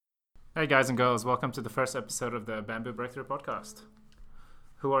Hey guys and girls, welcome to the first episode of the Bamboo Breakthrough podcast.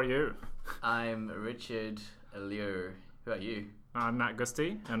 Who are you? I'm Richard Liu. Who are you? I'm Matt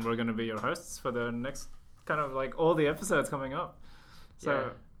Gusty, and we're going to be your hosts for the next kind of like all the episodes coming up.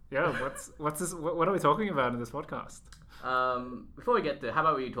 So, what's this? What are we talking about in this podcast? Before we get there, how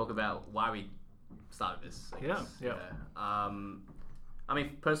about we talk about why we started this? I guess. Yeah. I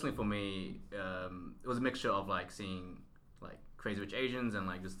mean, personally for me, it was a mixture of like seeing like Crazy Rich Asians and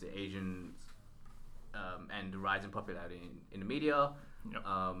like just the Asians and the rise in popularity in the media. Yep.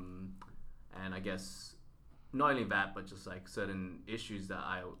 And I guess not only that, but just like certain issues that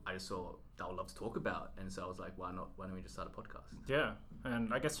I just saw that I would love to talk about. And so I was like, why not? Why don't we just start a podcast? Yeah,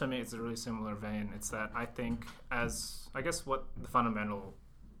 and I guess for me it's a really similar vein. It's that I think what the fundamental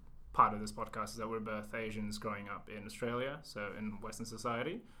part of this podcast is that we're both Asians growing up in Australia, so in Western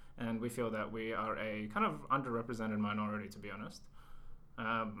society, and we feel that we are a kind of underrepresented minority, to be honest.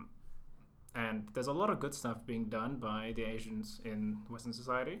 And there's a lot of good stuff being done by the Asians in Western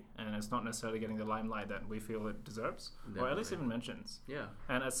society, and it's not necessarily getting the limelight that we feel it deserves, or at least even mentions. Yeah.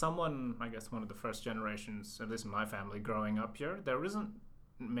 And as someone, I guess one of the first generations, at least in my family, growing up here, there isn't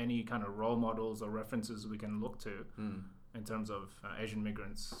many kind of role models or references we can look to in terms of Asian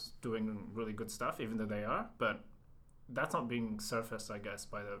migrants doing really good stuff, even though they are. But that's not being surfaced, I guess,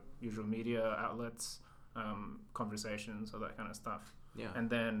 by the usual media outlets, conversations, all that kind of stuff. Yeah. And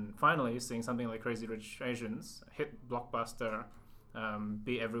then finally, seeing something like Crazy Rich Asians hit blockbuster,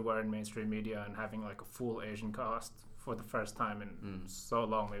 be everywhere in mainstream media, and having like a full Asian cast for the first time in so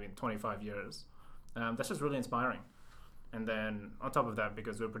long, maybe in 25 years, that's just really inspiring. And then on top of that,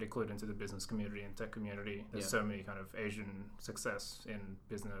 because we're pretty clued into the business community and tech community, there's so many kind of Asian success in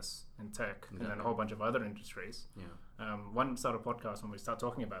business, in tech, and then a whole bunch of other industries. Yeah. One start a podcast when we start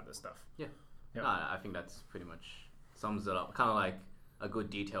talking about this stuff. Yeah. Yep. No, I think that's pretty much sums it up. Kind of like a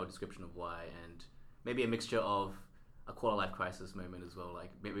good detailed description of why, and maybe a mixture of a quarter life crisis moment as well.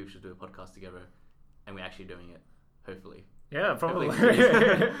 Like maybe we should do a podcast together, and we're actually doing it. Hopefully. Yeah, probably.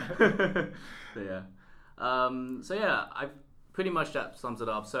 So yeah, I pretty much that sums it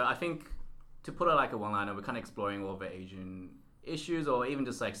up. So I think to put it like a one-liner, we're kind of exploring all the Asian issues, or even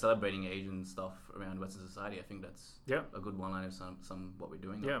just like celebrating Asian stuff around Western society. I think that's a good one-liner of some what we're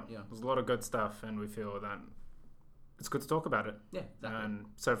doing. Yeah, there's a lot of good stuff, and we feel that it's good to talk about it. Yeah, exactly. And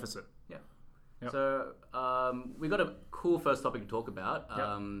surface it. Yeah. Yep. So we got a cool first topic to talk about.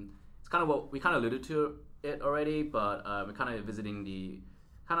 It's kind of what we kind of alluded to it already, but we're kind of visiting the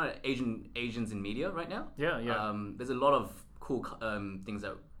kind of Asians in media right now. Yeah. There's a lot of cool things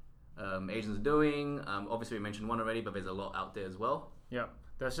that Asians are doing. Obviously, we mentioned one already, but there's a lot out there as well. Yeah.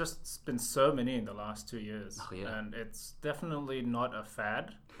 There's just been so many in the last 2 years. Oh, yeah. And it's definitely not a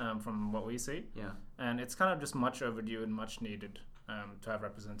fad from what we see. Yeah. And it's kind of just much overdue and much needed to have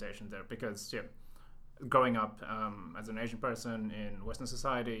representation there. Because, growing up as an Asian person in Western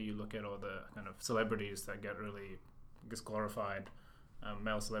society, you look at all the kind of celebrities that get really, I guess, glorified.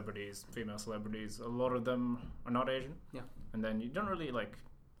 Male celebrities, female celebrities, a lot of them are not Asian. Yeah. And then you don't really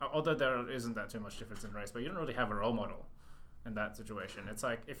although there isn't that too much difference in race, but you don't really have a role model in that situation. It's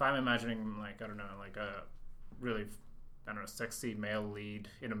like if I'm imagining a really sexy male lead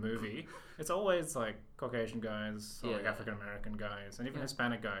in a movie, it's always like Caucasian guys or like African American guys and even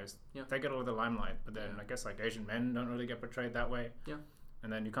Hispanic guys. Yeah. They get all the limelight, but then I guess like Asian men don't really get portrayed that way. Yeah.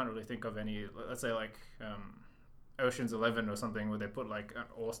 And then you can't really think of any, let's say like Ocean's 11 or something where they put like an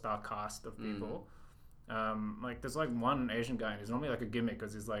all-star cast of people. Like there's like one Asian guy and he's normally like a gimmick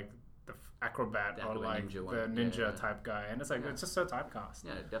because he's like the acrobat or like the ninja type guy, and it's like it's just so typecast.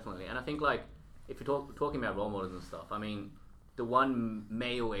 Yeah, definitely. And I think like if you're talking about role models and stuff, I mean the one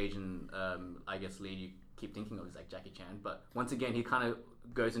male Asian I guess lead you keep thinking of is like Jackie Chan, but once again he kind of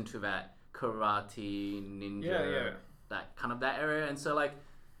goes into that karate ninja that area, and so like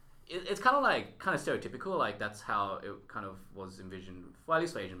it's kind of stereotypical. Like that's how it kind of was envisioned, for at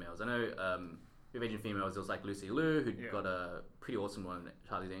least for Asian males. I know with Asian females, there was like Lucy Liu, who got a pretty awesome one,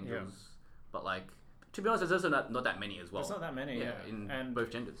 Charlie's Angels. But like, to be honest, there's also not that many as well. There's not that many, in both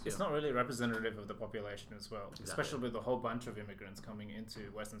genders. It's not really representative of the population as well, especially with a whole bunch of immigrants coming into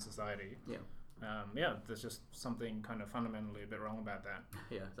Western society. There's just something kind of fundamentally a bit wrong about that.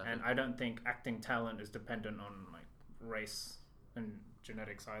 Yeah, exactly. And I don't think acting talent is dependent on like race and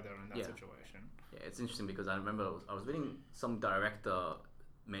genetics either in that situation. Yeah, it's interesting because I remember I was reading some director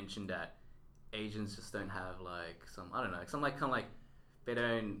mentioned that Asians just don't have like some, I don't know, some like kind of like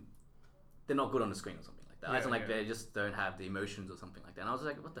they're not good on the screen or something like that. They just don't have the emotions or something like that. And I was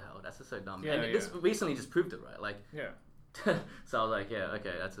like, what the hell? That's just so dumb. This recently just proved it, right? Like, so I was like,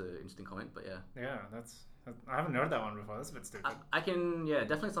 okay, that's an interesting comment, but yeah, that's I haven't heard that one before. That's a bit stupid. I can,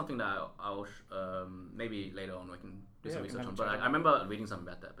 definitely something that I'll maybe later on we can do some research on. But I remember reading something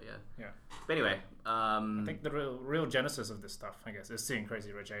about that. But yeah. But anyway, I think the real genesis of this stuff, I guess, is seeing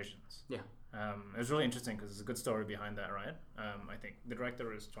Crazy Rich Asians. Yeah. It was really interesting because there's a good story behind that, right? I think the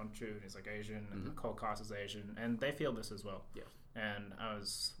director is John Chu, and he's like Asian, and the whole cast is Asian, and they feel this as well. Yeah. And I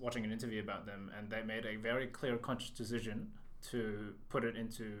was watching an interview about them, and they made a very clear, conscious decision to put it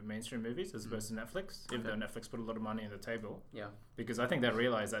into mainstream movies as opposed to Netflix, even though Netflix put a lot of money on the table. Yeah. Because I think they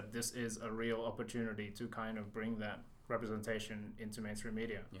realized that this is a real opportunity to kind of bring that representation into mainstream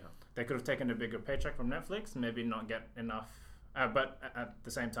media. Yeah. They could have taken a bigger paycheck from Netflix, maybe not get enough, but at the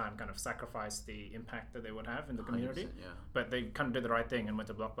same time kind of sacrifice the impact that they would have in the community. Yeah. But they kind of did the right thing and went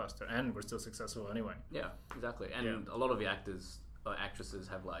to Blockbuster, and were still successful anyway. Yeah, exactly. And a lot of the actors or actresses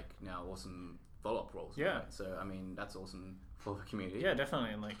have like now awesome follow-up roles. Yeah. Right? So I mean that's awesome for the community. Yeah,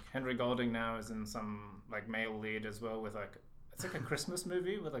 definitely. And like Henry Golding now is in some like male lead as well with like it's like a Christmas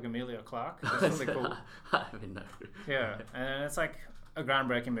movie with like Emilia Clarke. It's really cool. I mean, no. Yeah, and it's like a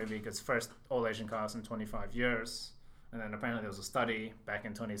groundbreaking movie because first all Asian cast in 25 years. And then apparently there was a study back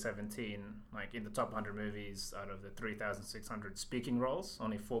in 2017, like in the top 100 movies out of the 3,600 speaking roles,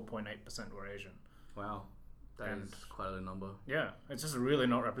 only 4.8% were Asian. Wow, that is quite a number. Yeah, it's just really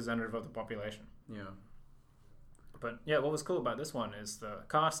not representative of the population. Yeah. But yeah, what was cool about this one is the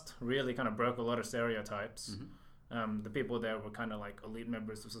cast really kind of broke a lot of stereotypes. The people there were kind of like elite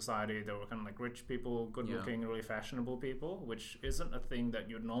members of society. They were kind of like rich people, good-looking, really fashionable people, which isn't a thing that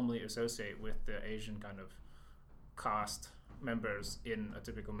you'd normally associate with the Asian kind of cast members in a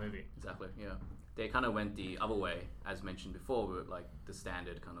typical movie. Exactly, yeah. They kind of went the other way, as mentioned before, with like the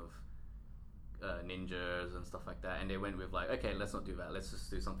standard kind of ninjas and stuff like that, and they went with like, okay, let's not do that. Let's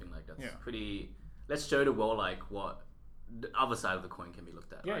just do something like that's pretty. Let's show the world like what the other side of the coin can be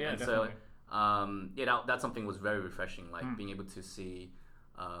looked at. Yeah, right? yeah, and definitely. So, that something was very refreshing, like being able to see,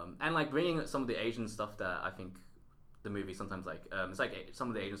 and like bringing some of the Asian stuff that I think the movie sometimes like it's like some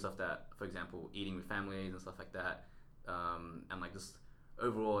of the Asian stuff that, for example, eating with families and stuff like that, and like just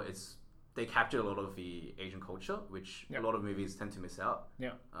overall, they captured a lot of the Asian culture, which a lot of movies tend to miss out.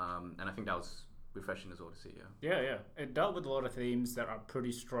 Yeah. And I think that was refreshing as well to see. Yeah. It dealt with a lot of themes that are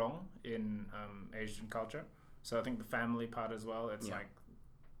pretty strong in Asian culture. So I think the family part as well. It's like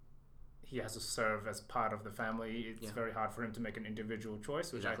he has to serve as part of the family. It's very hard for him to make an individual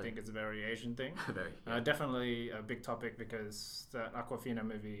choice, which I think is a very Asian thing. Definitely a big topic because the Aquafina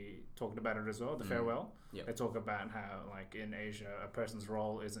movie talked about it as well, The Farewell. They talk about how, like, in Asia, a person's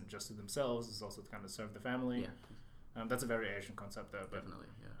role isn't just to themselves, it's also to kind of serve the family. That's a very Asian concept, though. But, definitely,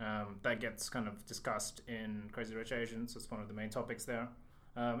 that gets kind of discussed in Crazy Rich Asians. It's one of the main topics there.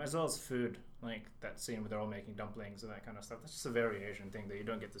 As well as food, like that scene where they're all making dumplings and that kind of stuff. That's just a very Asian thing that you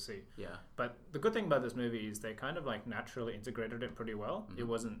don't get to see. Yeah. But the good thing about this movie is they kind of like naturally integrated it pretty well. It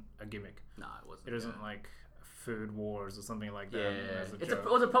wasn't a gimmick. No, it wasn't. It isn't like Food Wars or something like that. Yeah, it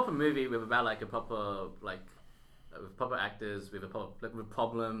was a proper movie with about like a proper with proper actors with a proper with a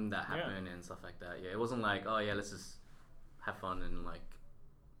problem that happened and stuff like that. Yeah, it wasn't like, oh yeah, let's just have fun and like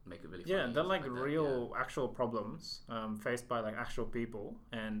make it really funny. Yeah, they're like real actual problems faced by like actual people,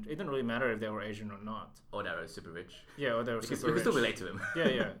 and it didn't really matter if they were Asian or not. Or they were super rich. Yeah, or they were super rich. We could still relate to them.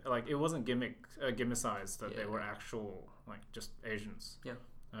 Yeah. Like it wasn't gimmickized that they were actual like just Asians. Yeah.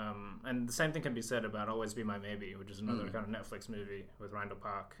 And the same thing can be said about Always Be My Maybe, which is another kind of Netflix movie with Randall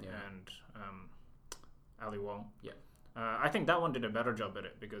Park and Ali Wong. Yeah. I think that one did a better job at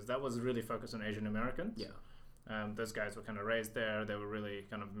it because that was really focused on Asian Americans. Yeah. Those guys were kind of raised there. They were really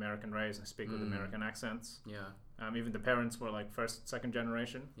kind of American raised and speak with American accents. Yeah. Even the parents were like first, second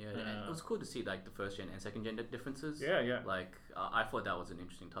generation. Yeah. It was cool to see like the first gen and second gen differences. Yeah. Like I thought that was an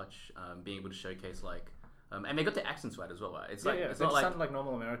interesting touch. Being able to showcase like, and they got the accents right as well. Right? It's like it's they not like sound like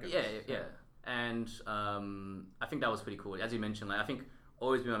normal Americans. Yeah. And I think that was pretty cool. As you mentioned, like I think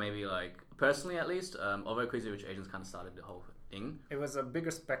Always Be My Maybe, like personally at least, although Crazy Rich Asians kind of started the whole thing. It was a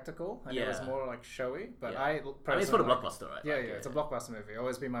bigger spectacle and it was more like showy. But I mean, it's for the blockbuster, right? Yeah, it's a blockbuster movie.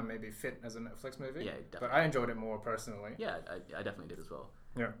 Always Be My Maybe fit as a Netflix movie. Yeah, definitely. But I enjoyed it more personally. Yeah, I definitely did as well.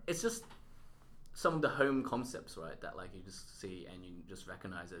 Yeah. It's just some of the home concepts, right? That like you just see and you just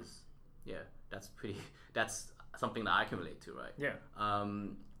recognize as, that's something that I can relate to, right? Yeah.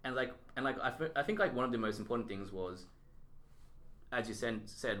 I think like one of the most important things was, as you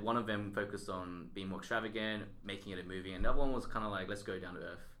said, one of them focused on being more extravagant, making it a movie, and the other one was kind of like, let's go down to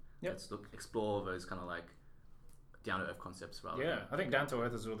earth. Yep. Let's explore those kind of like down to earth concepts rather. Yeah, I think down to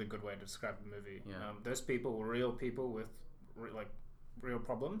earth is a really good way to describe the movie. Yeah. Those people were real people with real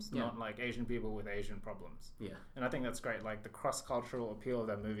problems, not like Asian people with Asian problems. Yeah. And I think that's great. Like the cross-cultural appeal of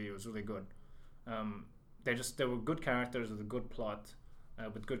that movie was really good. they were good characters with a good plot,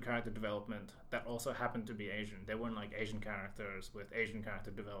 with good character development that also happened to be Asian. They weren't like Asian characters with Asian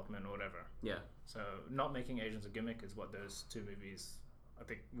character development or whatever. Yeah. So not making Asians a gimmick is what those two movies I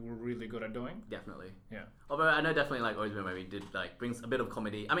think were really good at doing. Definitely. Yeah. Although I know definitely like Orange Man movie did like brings a bit of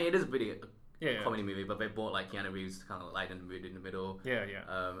comedy. I mean, it is a bit comedy movie, but they brought like Keanu Reeves to kind of lighten the mood in the middle. Yeah.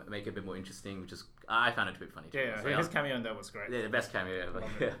 Make it a bit more interesting, which is I found it to be funny. Yeah. His cameo in that was great. Yeah, the best cameo ever.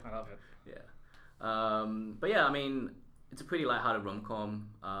 I love it. Yeah. But yeah, I mean, it's a pretty lighthearted rom-com.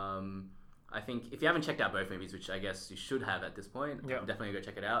 I think if you haven't checked out both movies, which I guess you should have at this point, definitely go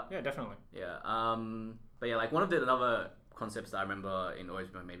check it out. Yeah, definitely. Yeah. But yeah, like one of the another concepts that I remember in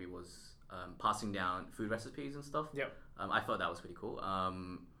Orange Man maybe was passing down food recipes and stuff. Yep. I thought that was pretty cool.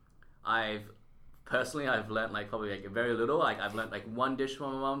 I've learned like probably like very little. Like I've learned like one dish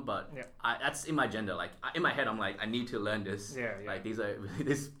from my mom, but that's in my agenda. Like in my head, I'm like I need to learn this. Yeah. Like these are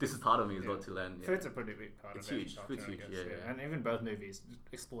this is part of me as well to learn. Food's a pretty big part of it. It's huge. Food's huge. Yeah. And even both movies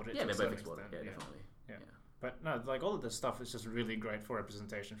explored it. Yeah, to they a both certain explored it. extent. Yeah, definitely. Yeah. But no, like all of this stuff is just really great for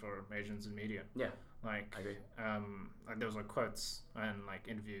representation for Asians in media. Yeah. Like, I agree. Like there was like quotes and like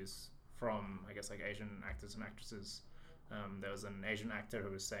interviews from I guess like Asian actors and actresses. There was an Asian actor who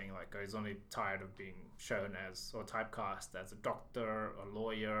was saying like he's only tired of being shown as or typecast as a doctor or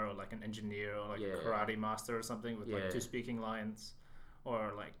lawyer or like an engineer or like a karate master or something with like two speaking lines,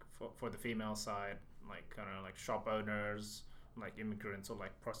 or like for the female side like kind of like shop owners, like immigrants or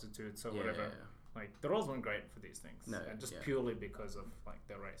like prostitutes or whatever. Like the roles weren't great for these things, and just purely because of like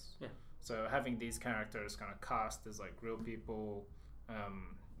their race. Yeah. So having these characters kind of cast as like real people,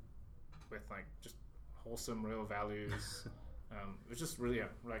 with like just wholesome real values, it's just really,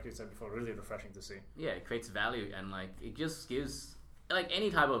 like you said before, really refreshing to see. Yeah, it creates value and like it just gives like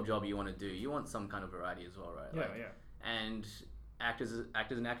any type of job you want to do, you want some kind of variety as well, right? And actors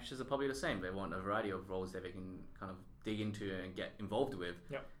and actresses are probably the same. They want a variety of roles that they can kind of dig into and get involved with.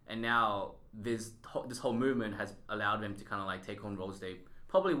 And now this whole movement has allowed them to kind of like take on roles they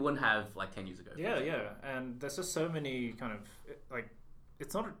probably wouldn't have like 10 years ago. And there's just so many kind of like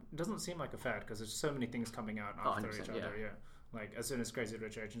it doesn't seem like a fad because there's so many things coming out after each other. Like as soon as Crazy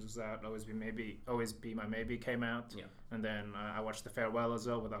Rich Asians was out, Always Be My Maybe came out. And then I watched The Farewell as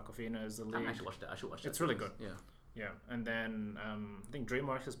well with Awkwafina as the lead. I actually watched it. I should watch it. It's really good. Yeah. And then I think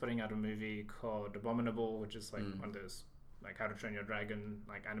DreamWorks is putting out a movie called Abominable, which is like one of those like How to Train Your Dragon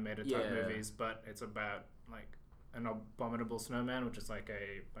like animated type movies, but it's about like an abominable snowman, which is like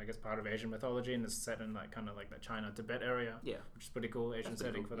I guess part of Asian mythology, and it's set in like kind of like the China Tibet area. Which is pretty cool Asian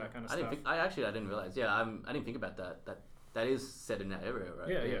setting for that kind of stuff. I didn't realize. I didn't think about that. That is set in that area, right?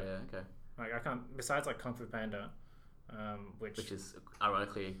 Yeah. Okay. Like I can't. Besides like Kung Fu Panda, which is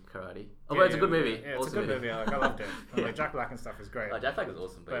ironically karate. Although it's a good movie. Yeah, it's a good movie. Like I loved it. Like Jack Black and stuff is great. Jack Black is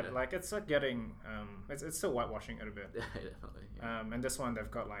awesome, but like it's like getting it's still whitewashing it a bit. Yeah, definitely. And this one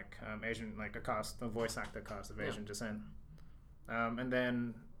they've got like Asian, like a voice actor cast of Asian descent. And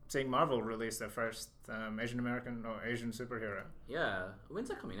then seeing Marvel release their first Asian American or Asian superhero. Yeah, when's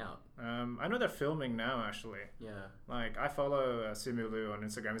that coming out? I know they're filming now actually. Yeah. Like I follow Simu Liu on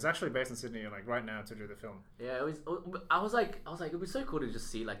Instagram. He's actually based in Sydney like right now to do the film. Yeah, I was like, it'd be so cool to just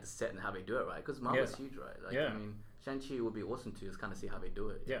see like the set and how they do it, right? Because Marvel's huge, right? Like, I mean, Shang-Chi would be awesome to just kind of see how they do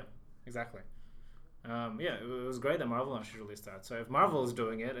it. Yeah, exactly. It was great that Marvel actually released that. So if Marvel is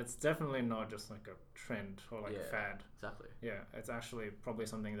doing it, it's definitely not just like a trend or like a fad. Exactly. Yeah, it's actually probably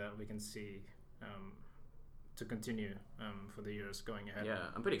something that we can see to continue for the years going ahead. Yeah,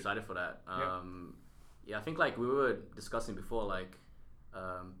 I'm pretty excited for that. I think like we were discussing before, like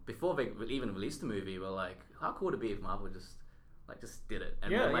before they even released the movie, we're like, how cool would it be if Marvel just did it?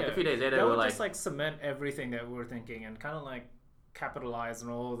 And then, like a few days later, that we're would just like cement everything that we were thinking and kind of like capitalize on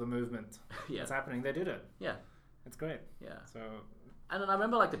all the movement that's happening. They did it. Yeah, it's great. Yeah. So, and then I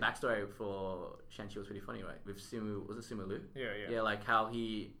remember like the backstory for Shang-Chi was pretty funny, right? With Simu, was it Simu Liu? Yeah, like how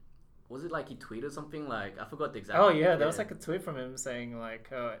he tweeted something like I forgot the exact. Oh yeah, there was like a tweet from him saying like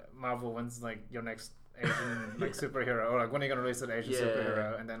Marvel, when's like your next Asian like superhero, or like when are you gonna release an Asian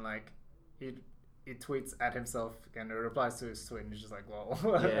superhero? And then like he tweets at himself and replies to his tweet, and he's just like, "Whoa!"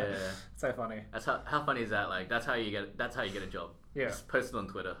 It's so funny. That's how funny is that? Like that's how you get a job. Yeah, just post it on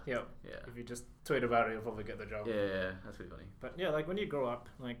Twitter. Yeah. If you just tweet about it, you'll probably get the job. Yeah, that's pretty funny. But yeah, like when you grow up,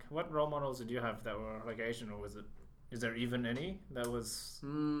 like what role models did you have that were like Asian, or is there even any that was?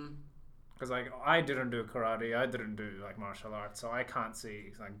 Because like I didn't do karate, I didn't do like martial arts, so I can't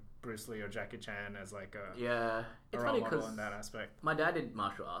see like Bruce Lee or Jackie Chan as like a role model in that aspect. My dad did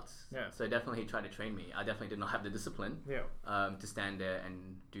martial arts, yeah, so definitely he tried to train me. I definitely did not have the discipline, to stand there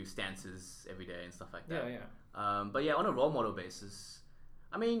and do stances every day and stuff like that. But yeah, on a role model basis,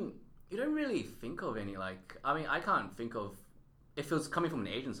 I mean, You don't really think of any, like, I mean, I can't think of, if it was coming from an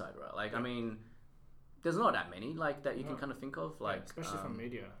Asian side, right? Like, I mean, there's not that many, like, that you can kind of think of, like... especially from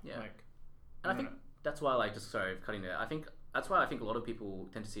media. Yeah. Like, and I think that's why, like, just, sorry, cutting there, that's why I think a lot of people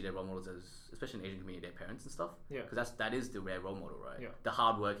tend to see their role models as, especially in the Asian community, their parents and stuff. Yeah. Because that is the rare role model, right? Yeah. The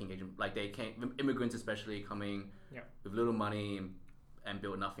hardworking Asian, like, they came, immigrants especially, coming with little money and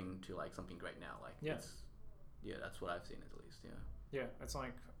build nothing to, like, something great now. Like, that's what I've seen at least, Yeah, it's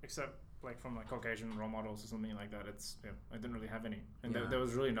like, except like from like Caucasian role models or something like that, it's I didn't really have any, and there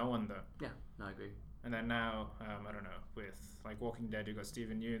was really no one there. Yeah, no, I agree. And then now, I don't know, with like Walking Dead, you got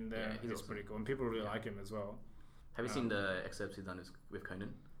Steven Yeun there. Yeah, he's awesome. Pretty cool, and people really like him as well. Have you seen the excerpts he's done with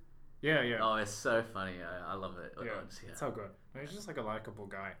Conan? Yeah, yeah. Oh, it's so funny. I love it. It's so good. He's just like a likable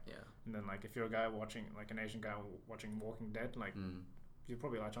guy. Yeah. And then like if you're a guy watching, like an Asian guy watching Walking Dead, like you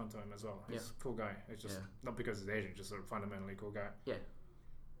probably latch onto him as well. He's a cool guy. It's just not because he's Asian, just a fundamentally cool guy. Yeah.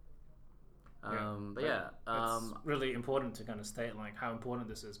 It's really important to kind of state like how important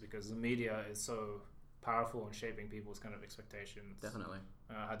this is, because the media is so powerful in shaping people's kind of expectations. Definitely.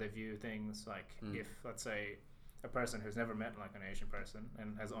 How they view things. Like if, let's say, a person who's never met like an Asian person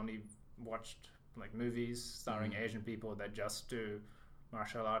and has only watched like movies starring Asian people that just do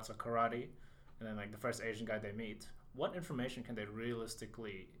martial arts or karate, and then like the first Asian guy they meet, what information can they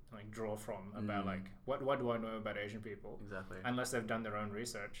realistically like draw from about like what do I know about Asian people? Exactly. Unless they've done their own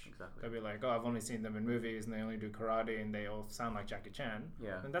research. Exactly. They'll be like, oh, I've only seen them in movies and they only do karate and they all sound like Jackie Chan.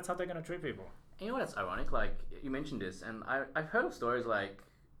 Yeah. And that's how they're gonna treat people. And you know what's ironic? Like, you mentioned this, and I've heard of stories like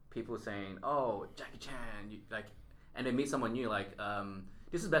people saying, oh, Jackie Chan, and they meet someone new, like,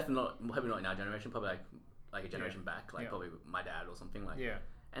 this is probably not in our generation, probably like a generation back, like probably my dad or something, like. Yeah.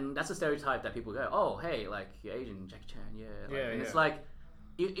 And that's a stereotype that people go, oh, hey, like, you're Asian, Jackie Chan, and it's like,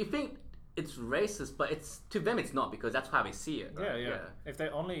 you think it's racist, but to them it's not, because that's how they see it. Right? Yeah. If they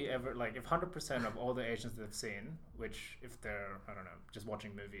only ever, like, if 100% of all the Asians they've seen, which if they're, I don't know, just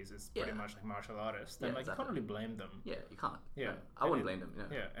watching movies is pretty much like martial artists, then like you can't really blame them. Yeah, you can't. Yeah. I wouldn't blame them.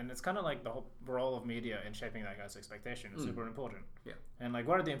 Yeah, and it's kind of like the whole role of media in shaping that guy's expectation is super important. Yeah. And like,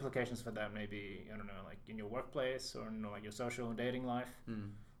 what are the implications for that? Maybe, I don't know, like in your workplace or like your social and dating life.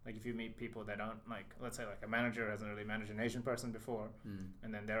 Like if you meet people that don't, like, let's say like a manager hasn't really managed an Asian person before,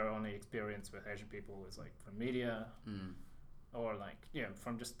 and then their only experience with Asian people is like from media, or like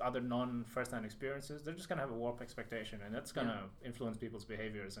from just other non-first-hand experiences, they're just gonna have a warped expectation, and that's gonna influence people's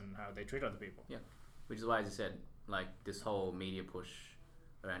behaviors and how they treat other people. Yeah, which is why, as I said, like this whole media push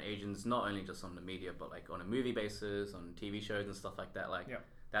around Asians, not only just on the media, but like on a movie basis, on TV shows and stuff like that. Like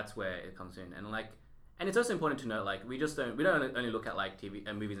that's where it comes in, and like. And it's also important to note, like, we don't only look at like TV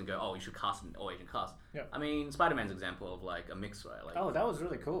and movies and go, oh, you should cast an all Asian cast. Yeah. I mean, Spider-Man's example of like a mix, right? Like, that was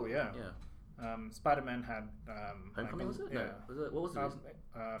really cool. Yeah. Yeah. Spider-Man had Homecoming, was it? Yeah. No. Was it? What was the reason?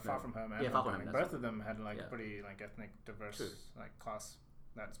 Far From Home. And Far From Home. Both of them had like pretty like ethnic diverse like class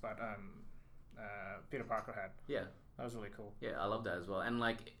that Peter Parker had. Yeah. That was really cool. Yeah, I love that as well. And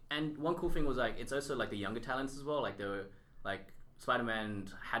like, and one cool thing was like, it's also like the younger talents as well. Like they were like. Spider-Man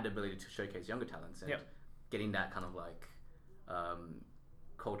had the ability to showcase younger talents, and getting that kind of like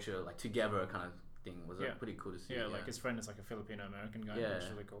culture like together kind of thing was like, pretty cool to see. Yeah, like his friend is like a Filipino American guy. Yeah, which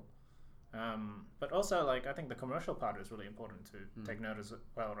is really cool. But also, like, I think the commercial part is really important to take note as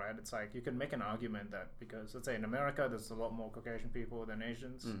well, right? It's like you can make an argument that because, let's say, in America, there's a lot more Caucasian people than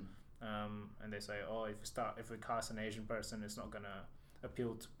Asians, and they say, oh, if we cast an Asian person, it's not gonna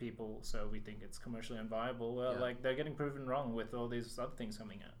appeal to people, so we think it's commercially unviable. Well, like they're getting proven wrong with all these other things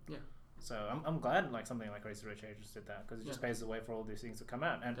coming out. Yeah. So I'm glad like something like Crazy Rich Asians did that, because it just paves the way for all these things to come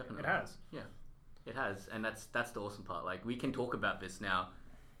out, and it has. Yeah, it has, and that's the awesome part. Like we can talk about this now,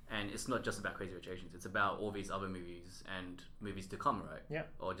 and it's not just about Crazy Rich Asians. It's about all these other movies and movies to come, right? Yeah.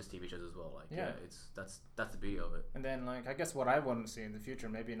 Or just TV shows as well. Like that's the beauty of it. And then like I guess what I want to see in the future,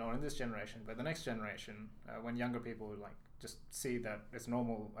 maybe not in this generation, but the next generation, when younger people like just see that it's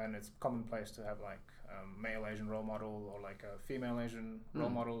normal and it's commonplace to have like male Asian role model or like a female Asian role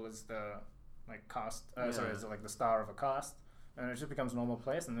model as the like cast as like the star of a cast, and it just becomes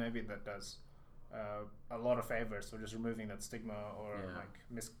normal-place, and maybe that does a lot of favors for just removing that stigma or like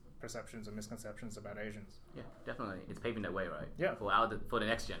misperceptions or misconceptions about Asians. Yeah, definitely, it's paving that way, right? Yeah, for the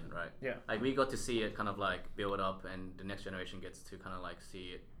next gen, right? Yeah, like we got to see it kind of like build up, and the next generation gets to kind of like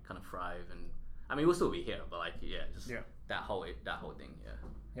see it kind of thrive. And I mean, we'll still be here, but like that whole thing.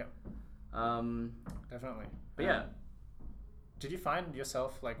 Yeah. Definitely. But did you find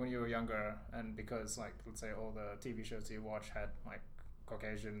yourself like when you were younger, and because like let's say all the TV shows you watch had like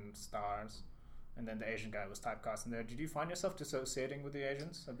Caucasian stars, and then the Asian guy was typecast in there, did you find yourself dissociating with the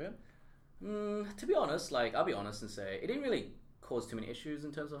Asians a bit? To be honest, like I'll be honest and say it didn't really cause too many issues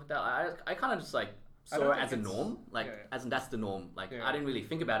in terms of that. I kind of just like I saw don't it think as a it's- norm, like yeah. as in that's the norm. Like Yeah. I didn't really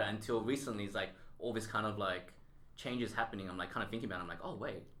think about it until recently. It's like all this kind of like changes happening. I'm like kind of thinking about it. I'm like, oh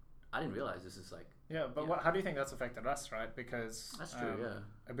wait, I didn't realize this is like Yeah, but Yeah. how do you think that's affected us, right? Because that's true. Yeah.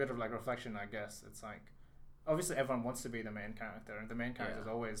 a bit of like reflection, I guess. It's like obviously everyone wants to be the main character, and the main character is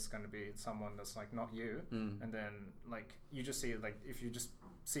Yeah. always going to be someone that's like not you. Mm. And then like you just see like if you just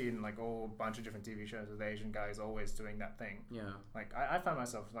see in like a whole bunch of different TV shows, the Asian guy is always doing that thing. Yeah. Like I find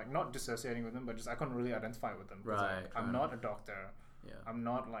myself like not dissociating with them, but just I couldn't really identify with them. 'Cause, Right, like, I'm right. not a doctor. Yeah. I'm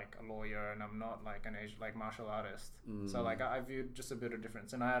not like a lawyer, and I'm not like an Asian like martial artist. So Mm. like I viewed just a bit of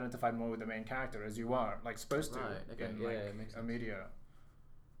difference, and I identified more with the main character as you are like supposed to Right, okay, in yeah, like it makes a sense. media.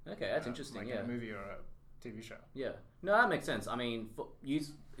 Okay, that's interesting. Like Yeah. in a movie or a TV show. Yeah. No, that makes sense. I mean, for you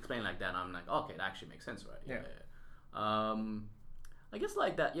explain like that, and I'm like, okay, that actually makes sense, right? Yeah. I guess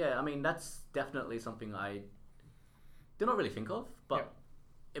like that. Yeah. I mean, that's definitely something I did not really think of, but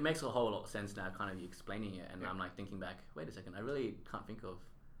Yeah. it makes a whole lot of sense now, kind of you explaining it, and Yeah. I'm like thinking back. Wait a second, I really can't think of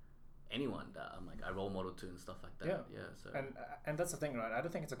anyone that I'm like I role model to and stuff like that. Yeah. Yeah. So. And that's the thing, right? I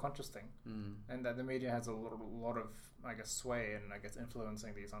don't think it's a conscious thing, and that the media has a lot of I guess sway and I guess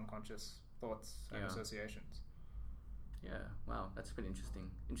influencing these unconscious thoughts and Yeah. associations. Yeah. Wow, that's pretty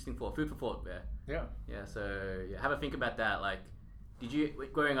interesting. Interesting thought. Food for thought. Yeah. Yeah. Yeah, so yeah, have a think about that. Like,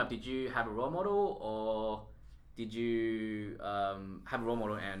 growing up, did you have a role model, or did you have a role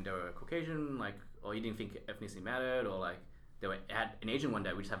model and they were Caucasian, like, or you didn't think ethnicity mattered, or like had an Asian one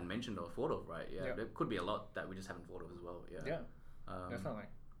that we just haven't mentioned or thought of, right? Yeah, Yeah. there could be a lot that we just haven't thought of as well. Yeah, Yeah. Um, Definitely.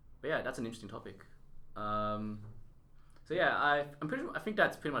 But yeah, that's an interesting topic. So yeah, I think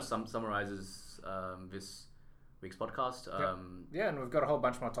that's pretty much summarizes this week's podcast. Yeah, and we've got a whole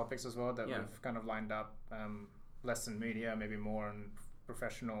bunch more topics as well that Yeah. we've kind of lined up. Less in media, maybe more in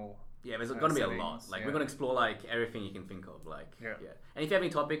professional. Yeah, there's going to be a lot. settings, Like yeah. we're going to explore like everything you can think of. Like Yeah. And if you have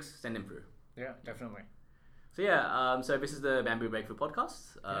any topics, send them through. Yeah, definitely. So yeah, so this is the Bamboo Breakthrough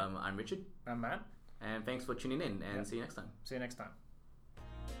podcast. I'm Richard, And Matt, and thanks for tuning in. And Yeah. see you next time. see you next time.